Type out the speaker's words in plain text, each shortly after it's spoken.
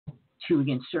too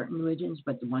against certain religions,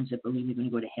 but the ones that believe they're going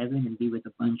to go to heaven and be with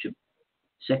a bunch of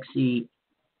sexy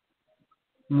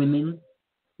women,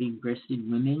 big-breasted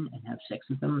women, and have sex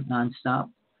with them nonstop,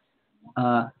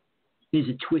 is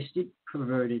a twisted,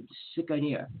 perverted, sick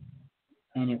idea.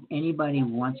 And if anybody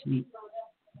wants me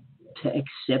to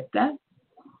accept that,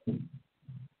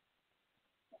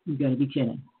 you've got to be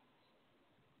kidding.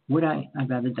 I'd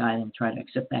rather die than try to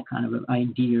accept that kind of an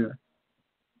idea,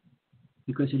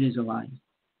 because it is a lie.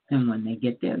 And when they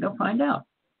get there, they'll find out.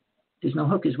 There's no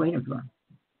hookers waiting for them.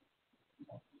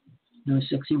 No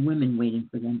sexy women waiting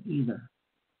for them either.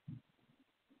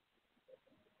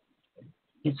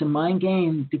 It's a mind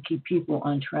game to keep people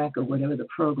on track of whatever the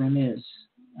program is.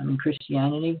 I mean,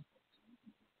 Christianity,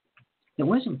 it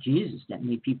wasn't Jesus that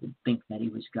made people think that he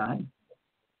was God.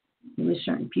 There were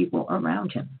certain people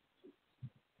around him.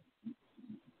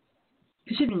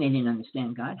 Considering they didn't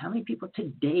understand God, how many people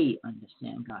today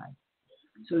understand God?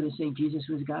 So to say Jesus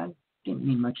was God didn't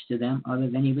mean much to them other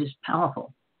than he was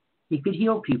powerful. He could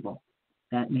heal people.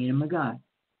 That made him a God.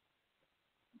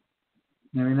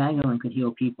 Mary Magdalene could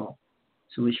heal people.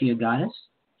 So was she a goddess?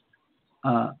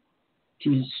 She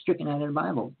was stricken out of the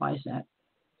Bible. Why is that?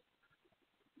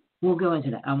 We'll go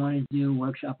into that. I want to do a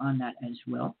workshop on that as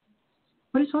well.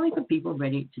 But it's only for people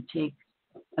ready to take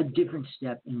a different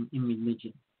step in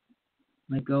religion.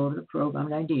 Let go of the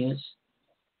programmed ideas.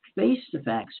 Face the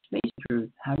facts. Face the truth.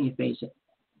 How do you face it?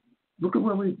 Look at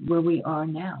where we are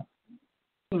now.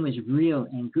 Everything was real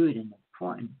and good and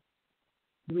important.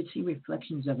 You would see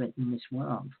reflections of it in this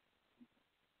world.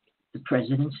 The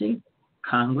presidency,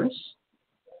 Congress,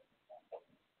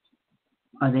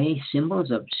 are they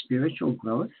symbols of spiritual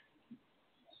growth?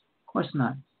 Of course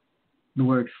not. The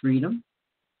word freedom,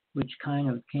 which kind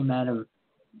of came out of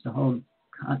the whole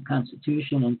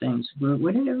Constitution and things,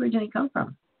 where did it originally come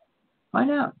from?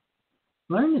 Find out.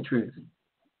 Learn the truth.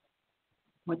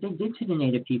 What they did to the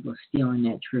native people, stealing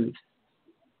that truth.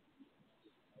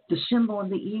 The symbol of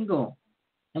the eagle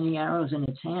and the arrows in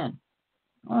its hand.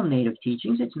 All native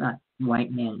teachings. It's not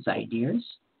white man's ideas.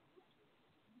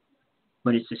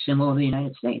 But it's the symbol of the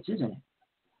United States, isn't it?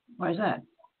 Why is that?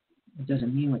 It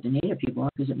doesn't mean what the native people are,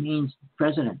 because it means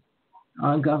president,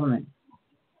 our government,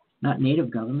 not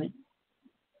native government.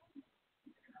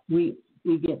 We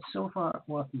get so far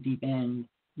off the deep end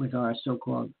with our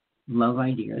so-called love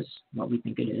ideas, what we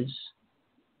think it is,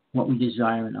 what we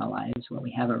desire in our lives, what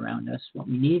we have around us, what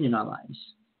we need in our lives.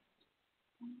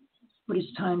 But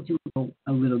it's time to go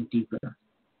a little deeper,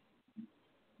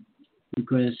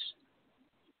 because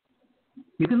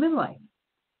you can live life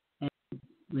and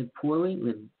live poorly,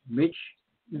 live rich,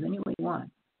 live any way you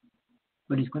want.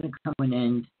 But it's going to come to an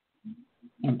end.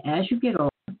 And as you get older,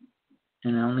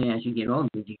 and only as you get older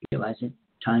do you realize it,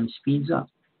 time speeds up.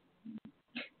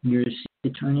 Years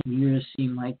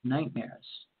seem like nightmares.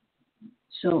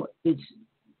 So it's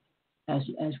as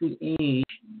we age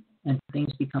and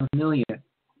things become familiar.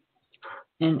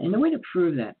 And the way to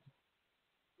prove that,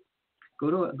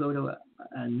 go to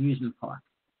an amusement park.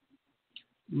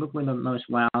 Look where the most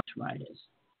wild ride is,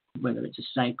 whether it's a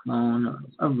cyclone or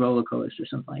a roller coaster or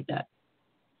something like that.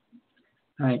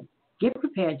 All right, get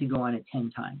prepared to go on it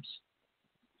 10 times.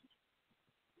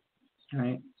 All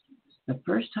right, the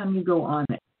first time you go on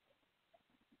it,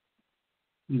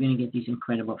 you're going to get these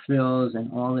incredible thrills and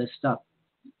all this stuff.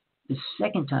 The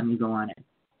second time you go on it,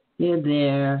 they're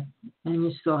there and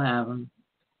you still have them.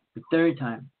 The third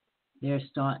time, they're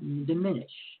starting to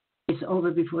diminish. It's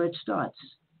over before it starts.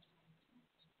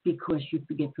 Because you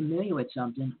get familiar with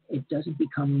something, it doesn't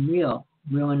become real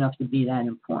enough to be that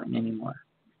important anymore.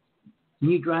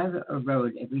 When you drive a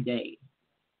road every day,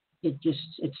 it's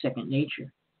second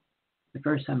nature. The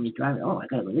first time you drive it, I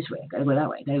got to go this way, I got to go that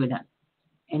way, I got to go that.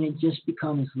 And it just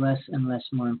becomes less and less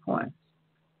more important.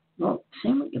 Well,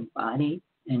 same with your body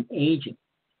and aging.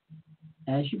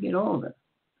 As you get older,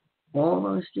 all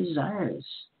those desires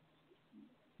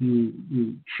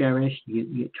you cherished,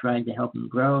 you tried to help them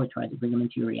grow, tried to bring them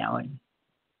into your reality.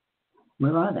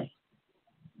 Where are they?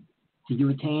 Did you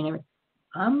attain everything?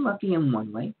 I'm lucky in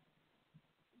one way.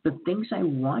 The things I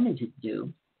wanted to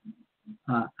do,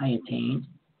 I attained.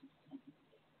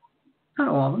 Not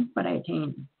all of them, but I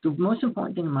attained. The most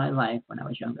important thing in my life when I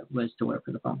was younger was to work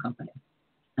for the phone company.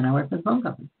 And I worked for the phone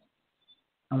company.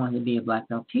 I wanted to be a black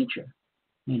belt teacher.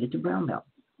 Made it to brown belt.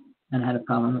 And I had a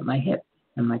problem with my hip.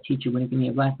 And my teacher wouldn't give me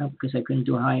a black belt because I couldn't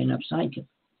do a high enough side kick.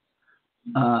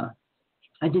 I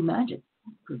did magic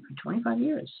for 25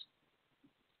 years.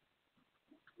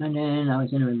 And then I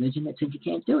was in a religion that said you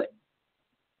can't do it.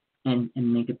 And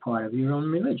make it part of your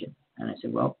own religion. And I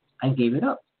said, well, I gave it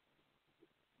up.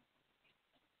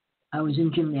 I was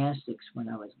in gymnastics when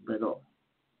I was little.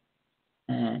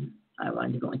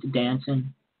 wanted to go into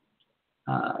dancing.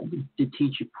 The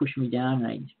teacher pushed me down, and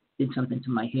I did something to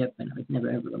my hip, and I was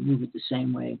never able to move it the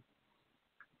same way.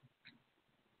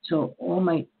 So all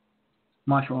my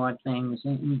martial art things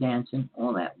and dancing,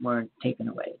 all that were taken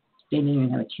away. They didn't even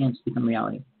have a chance to become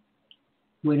reality.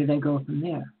 Where did I go from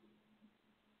there?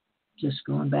 Just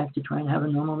going back to trying to have a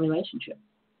normal relationship.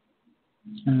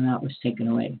 And that was taken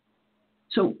away.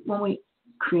 So when we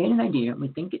create an idea and we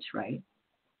think it's right,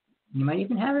 you might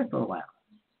even have it for a while.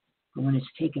 But when it's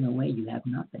taken away, you have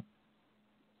nothing.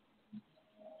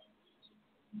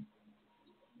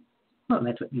 Well,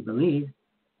 that's what you believe.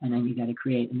 And then you got to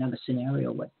create another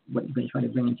scenario, what you're going to try to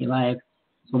bring into your life.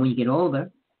 But when you get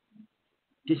older,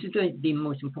 this is the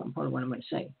most important part of what I'm going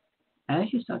to say.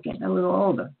 As you start getting a little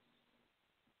older,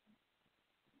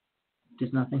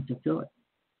 there's nothing to fill it.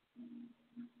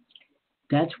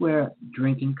 That's where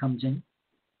drinking comes in.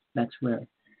 That's where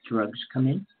drugs come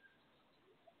in.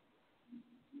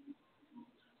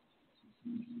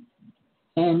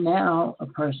 And now a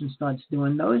person starts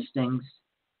doing those things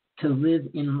to live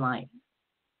in life.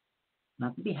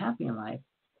 Not to be happy in life,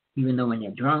 even though when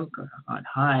you're drunk or on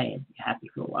high, you're happy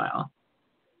for a while.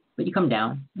 But you come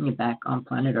down and you're back on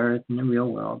planet Earth in the real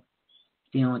world,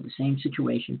 dealing with the same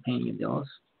situation, paying your bills.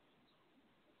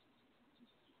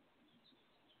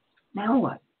 Now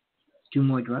what? Do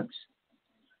more drugs?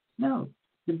 No.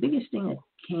 The biggest thing that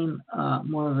came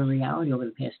more of a reality over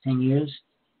the past 10 years,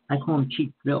 I call them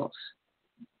cheap thrills.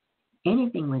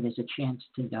 Anything where there's a chance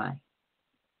to die.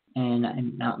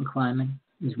 And mountain climbing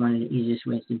is one of the easiest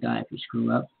ways to die if you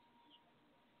screw up.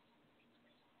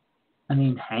 I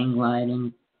mean, hang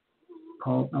gliding,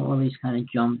 all these kind of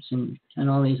jumps and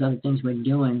all these other things we're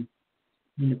doing.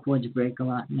 I mean, the cords break a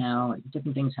lot now.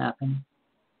 Different things happen.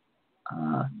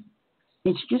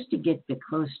 It's just to get the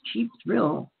close, cheap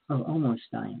thrill of almost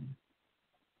dying.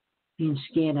 Being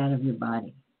scared out of your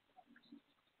body.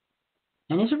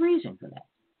 And there's a reason for that.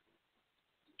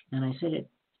 And I say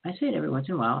it every once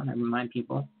in a while, and I remind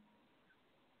people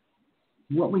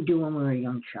what we do when we're a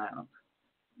young child.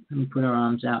 And we put our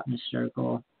arms out in a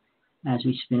circle as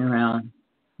we spin around.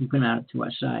 We put them out to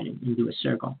our side and do a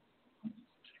circle.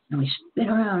 And we spin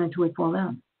around until we fall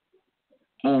down.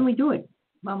 And we do it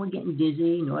while we're getting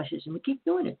dizzy, nauseous, and we keep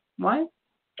doing it. Why?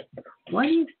 Why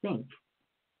do you think?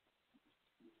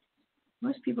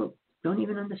 Most people don't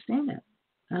even understand that.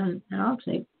 And I'll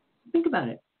say, think about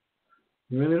it.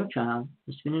 You're a little child,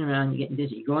 you're spinning around, you're getting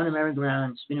dizzy. You go on a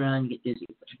merry-go-round, spin around, you get dizzy.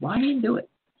 Why do you do it?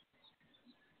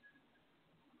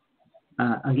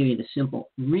 I'll give you the simple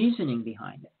reasoning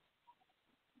behind it.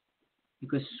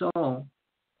 Because soul,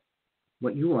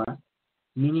 what you are,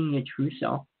 meaning your true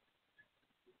self,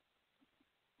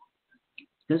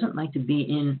 doesn't like to be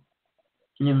in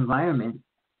an environment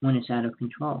when it's out of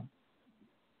control.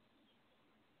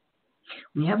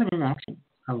 When you have an accident,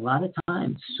 a lot of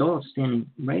times, soul is standing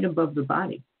right above the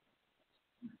body,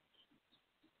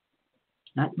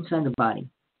 not inside the body.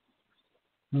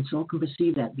 And soul can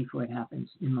perceive that before it happens,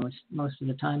 and most of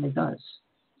the time it does.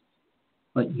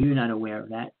 But you're not aware of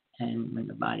that, and when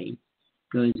the body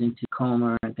goes into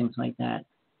coma and things like that,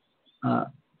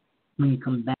 when you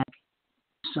come back,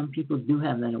 some people do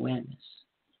have that awareness,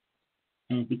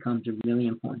 and it becomes a really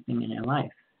important thing in their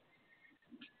life.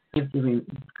 If they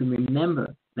can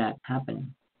remember that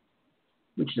happening,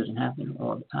 which doesn't happen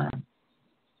all the time.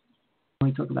 When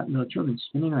we talk about little children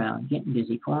spinning around, getting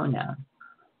dizzy, falling down,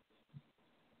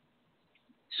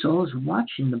 soul's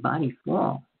watching the body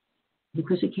fall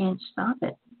because it can't stop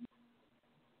it.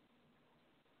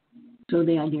 So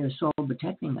the idea of soul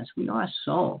protecting us, we are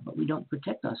soul, but we don't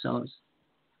protect ourselves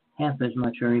half as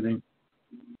much or even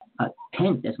a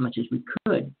tenth as much as we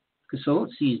could, because soul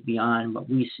sees beyond what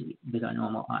we see with our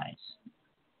normal eyes.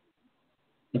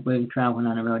 If we're traveling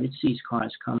on the road, it sees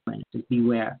cars coming. It says,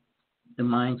 beware. The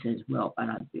mind says, well, I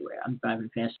don't have to beware. I'm driving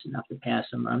fast enough to pass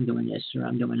them, or I'm doing this, or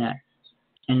I'm doing that.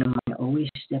 And the mind always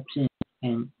steps in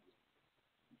and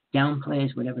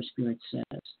downplays whatever spirit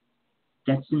says.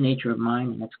 That's the nature of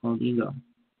mind, and that's called ego.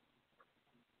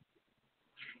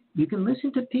 You can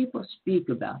listen to people speak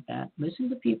about that. Listen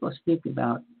to people speak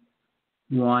about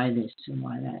why this and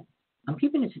why that. I'm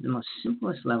keeping it to the most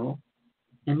simplest level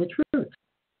and the truth.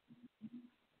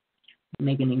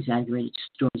 Making exaggerated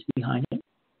stories behind it.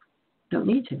 Don't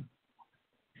need to.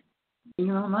 In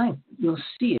your own life, you'll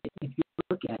see it if you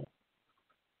look at it.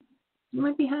 You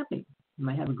might be happy. You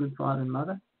might have a good father and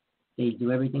mother. They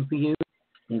do everything for you.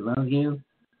 They love you.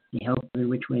 They help every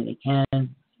which way they can.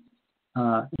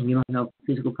 And you don't know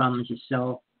physical problems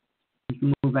yourself. You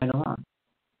can move right along.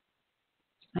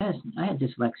 I had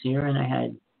dyslexia, and I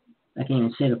can't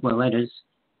even say the 4 letters.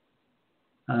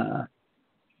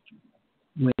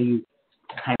 where you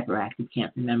hyperactive,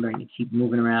 can't remember, and you keep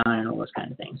moving around and all those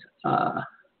kind of things. I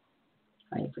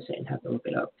have to say, I'd have to look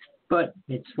it up. But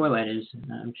it's 4 letters,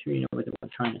 and I'm sure you know what I'm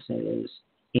trying to say is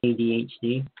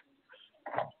ADHD.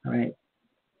 All right.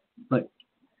 But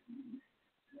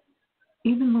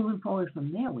even moving forward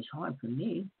from there was hard for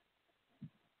me.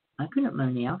 I couldn't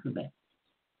learn the alphabet.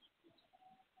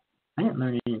 I didn't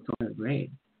learn it until 3rd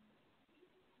grade.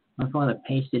 My father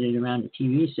pasted it around the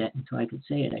TV set until I could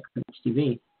say it. I couldn't watch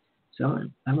TV. So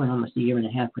I went almost a year and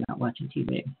a half without watching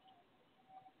TV.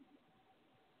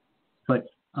 But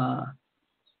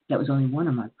that was only one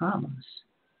of my problems.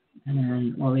 And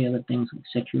then all the other things like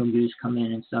sexual abuse come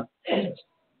in and stuff.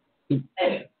 It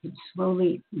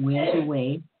slowly wears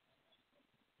away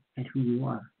at who you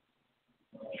are.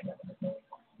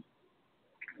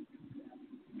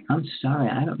 I'm sorry.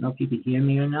 I don't know if you could hear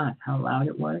me or not, how loud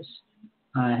it was.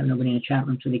 I have nobody in the chat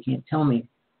room, so they can't tell me.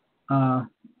 I'm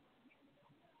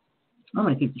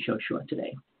going to keep the show short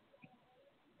today.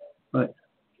 But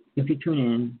if you tune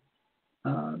in,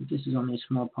 this is only a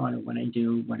small part of what I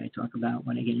do, what I talk about,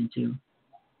 what I get into,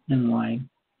 and why.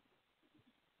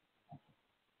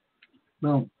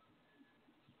 Well,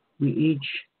 we each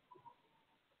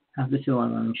have to fill our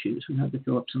own shoes. We have to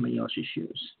fill up somebody else's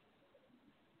shoes.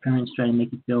 Parents try to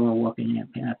make you feel while walking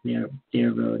that path,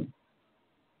 their road.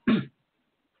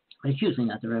 But it's usually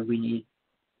not the road we need.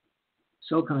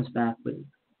 Soul comes back with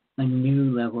a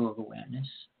new level of awareness,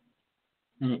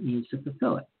 and it needs to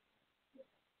fulfill it.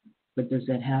 But does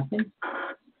that happen?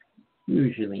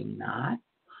 Usually not.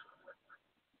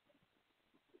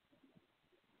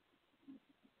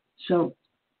 So,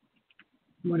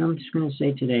 what I'm just going to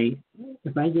say today,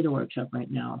 if I did a workshop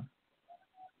right now,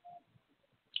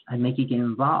 I'd make you get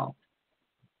involved.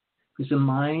 Because the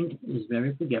mind is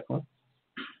very forgetful.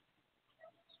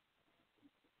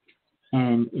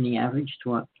 And in the average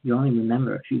talk, you only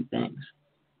remember a few things.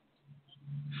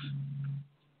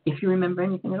 If you remember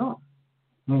anything at all.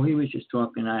 Well, he was just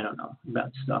talking, I don't know,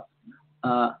 about stuff.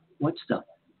 What stuff?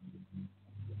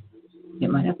 It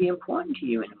might not be important to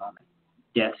you in a moment.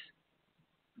 Death.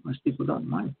 Most people don't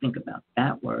want to think about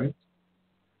that word.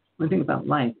 When I think about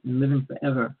life and living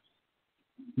forever,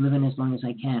 living as long as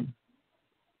I can.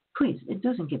 Please, it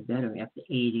doesn't get better after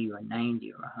 80 or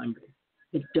 90 or 100.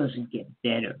 It doesn't get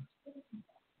better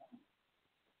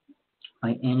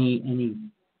by any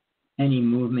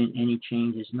movement, any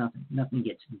changes, nothing. Nothing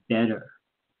gets better.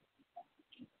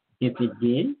 If it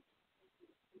did,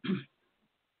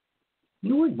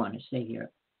 you would want to stay here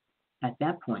at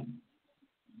that point.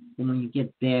 And when you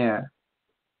get there,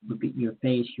 look at your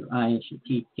face, your eyes, your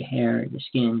teeth, your hair, your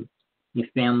skin, your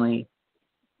family.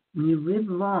 When you live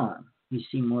long, you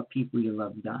see more people you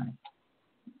love die.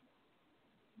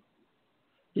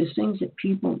 There's things that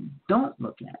people don't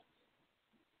look at.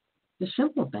 The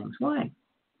simple things. Why?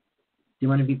 They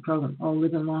want to be programmed. Oh,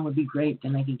 living long would be great.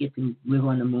 Then I could get to live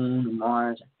on the moon or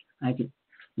Mars.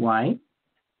 Why?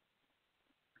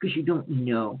 Because you don't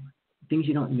know. Things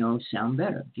you don't know sound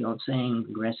better. The old saying,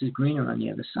 grass is greener on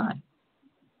the other side.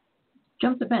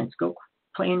 Jump the fence. Go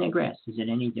play in the grass. Is it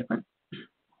any different?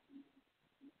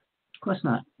 Of course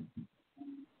not.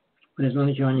 But as long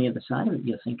as you're on the other side of it,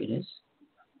 you'll think it is.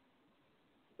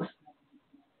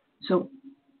 So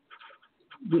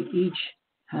we each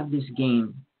have this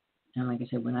game. And like I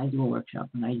said, when I do a workshop,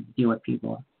 when I deal with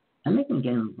people, I make them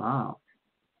get involved.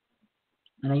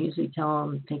 And I usually tell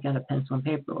them to take out a pencil and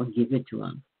paper or give it to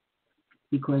them.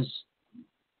 Because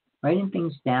writing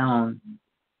things down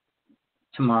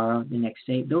tomorrow, the next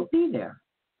day, they'll be there.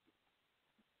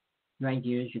 Your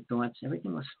ideas, your thoughts,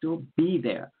 everything will still be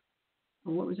there.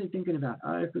 Well, what was I thinking about?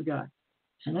 Oh, I forgot.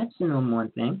 And that's the number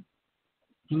one thing.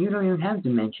 And you don't even have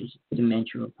dementia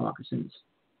or Parkinson's.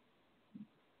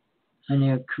 And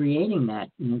they're creating that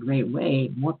in a great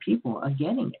way. More people are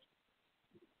getting it,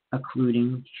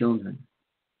 including children.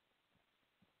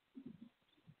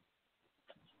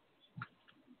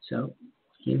 So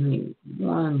give me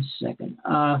 1 second.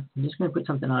 I'm just going to put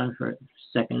something on for a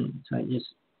second. So I just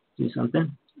do something.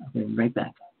 I'll be right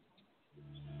back.